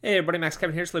Hey everybody, Max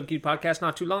Kevin here, LCP podcast,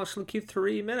 not too long, LCP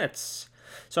 3 minutes.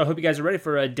 So I hope you guys are ready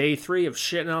for day 3 of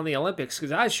shitting on the Olympics,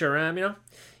 because I sure am, you know.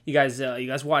 You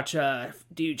guys watch,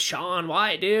 dude, Shaun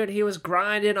White, dude, he was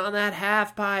grinding on that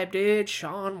half pipe, dude.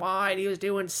 Shaun White, he was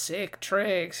doing sick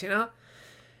tricks, you know.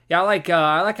 Yeah,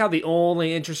 I like how the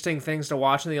only interesting things to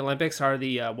watch in the Olympics are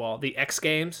the X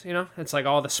Games, you know. It's like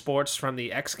all the sports from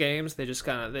the X Games. The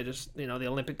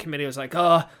Olympic Committee was like,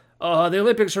 the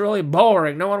Olympics are really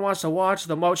boring. No one wants to watch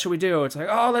them. What should we do? It's like,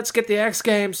 let's get the X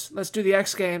Games. Let's do the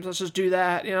X Games. Let's just do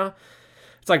that, you know.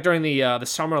 It's like during the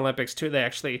Summer Olympics too.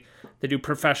 They do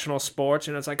professional sports,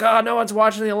 and it's like, no one's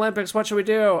watching the Olympics. What should we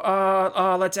do?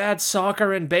 Let's add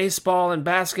soccer and baseball and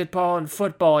basketball and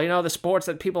football. You know, the sports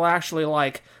that people actually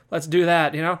like. Let's do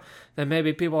that. You know, then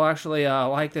maybe people actually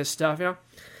like this stuff. You know.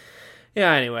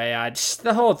 Yeah. Anyway,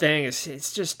 the whole thing it's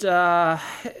just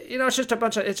it's just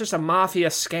a mafia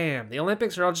scam. The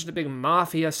Olympics are all just a big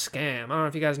mafia scam. I don't know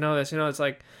if you guys know this. You know, it's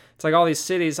like all these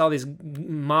cities, all these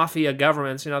mafia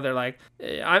governments, you know, they're like,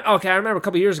 I remember a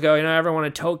couple years ago, you know, everyone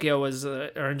in Tokyo was,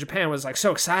 or in Japan was like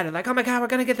so excited, like, oh my God, we're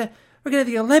gonna get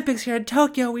the Olympics here in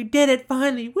Tokyo, we did it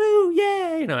finally, woo,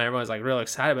 yay, you know, everyone's like real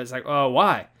excited, but it's like, oh,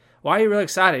 why are you really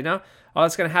excited, you know? All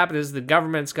that's going to happen is the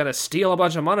government's going to steal a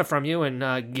bunch of money from you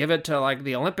and give it to, like,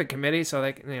 the Olympic Committee so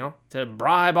they can, you know, to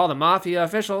bribe all the mafia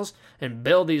officials and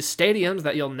build these stadiums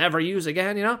that you'll never use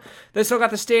again, you know? They still got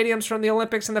the stadiums from the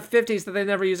Olympics in the 50s that they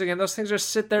never use again. Those things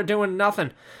just sit there doing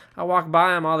nothing. I walk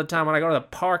by them all the time when I go to the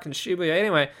park in Shibuya.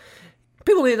 Anyway,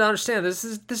 people need to understand this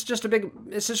is just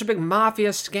it's such a big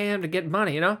mafia scam to get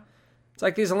money, you know? It's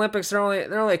like these Olympics, they're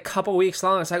only a couple weeks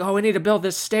long. It's like, we need to build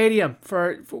this stadium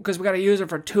because we got to use it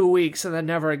for 2 weeks and then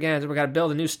never again. So we got to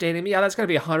build a new stadium. Yeah, that's going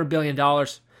to be $100 billion. I'm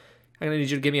going to need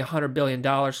you to give me $100 billion.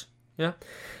 Yeah, and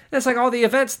it's like all the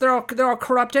events, they're all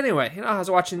corrupt anyway. You know, I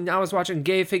was watching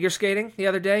gay figure skating the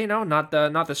other day. You know, not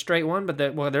the straight one, but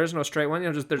there is no straight one.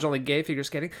 You know, there's only gay figure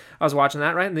skating. I was watching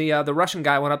that, right? And the Russian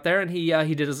guy went up there and he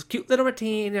did his cute little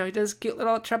routine. You know, he did his cute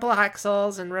little triple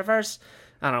axels and reverse.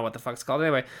 I don't know what the fuck's called.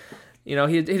 Anyway. You know,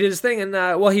 he did his thing, and,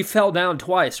 he fell down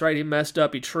twice, right? He messed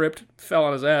up, he tripped, fell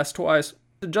on his ass twice.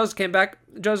 The judges came back,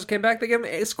 they gave him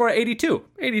a score of 82.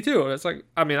 82. It's like,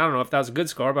 I mean, I don't know if that was a good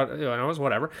score, but, you know, it was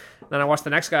whatever. Then I watched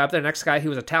the next guy up there. Next guy, he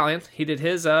was Italian. He did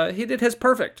his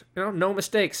perfect. You know, no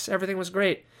mistakes. Everything was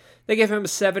great. They gave him a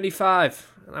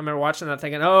 75. I remember watching that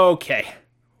thinking, okay,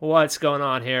 what's going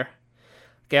on here?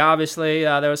 Okay, obviously,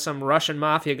 there was some Russian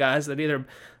mafia guys that either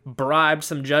bribed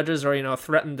some judges or, you know,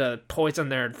 threatened to poison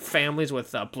their families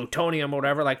with plutonium or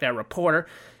whatever, like that reporter,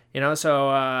 you know,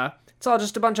 so it's all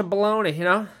just a bunch of baloney, you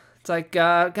know. It's like,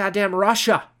 goddamn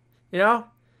Russia, you know.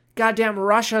 Goddamn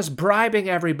Russia's bribing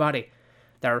everybody.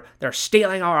 They're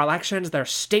stealing our elections. They're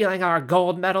stealing our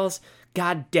gold medals.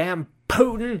 Goddamn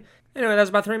Putin. Anyway,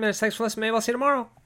 that's about 3 minutes. Thanks for listening. Maybe I'll see you tomorrow.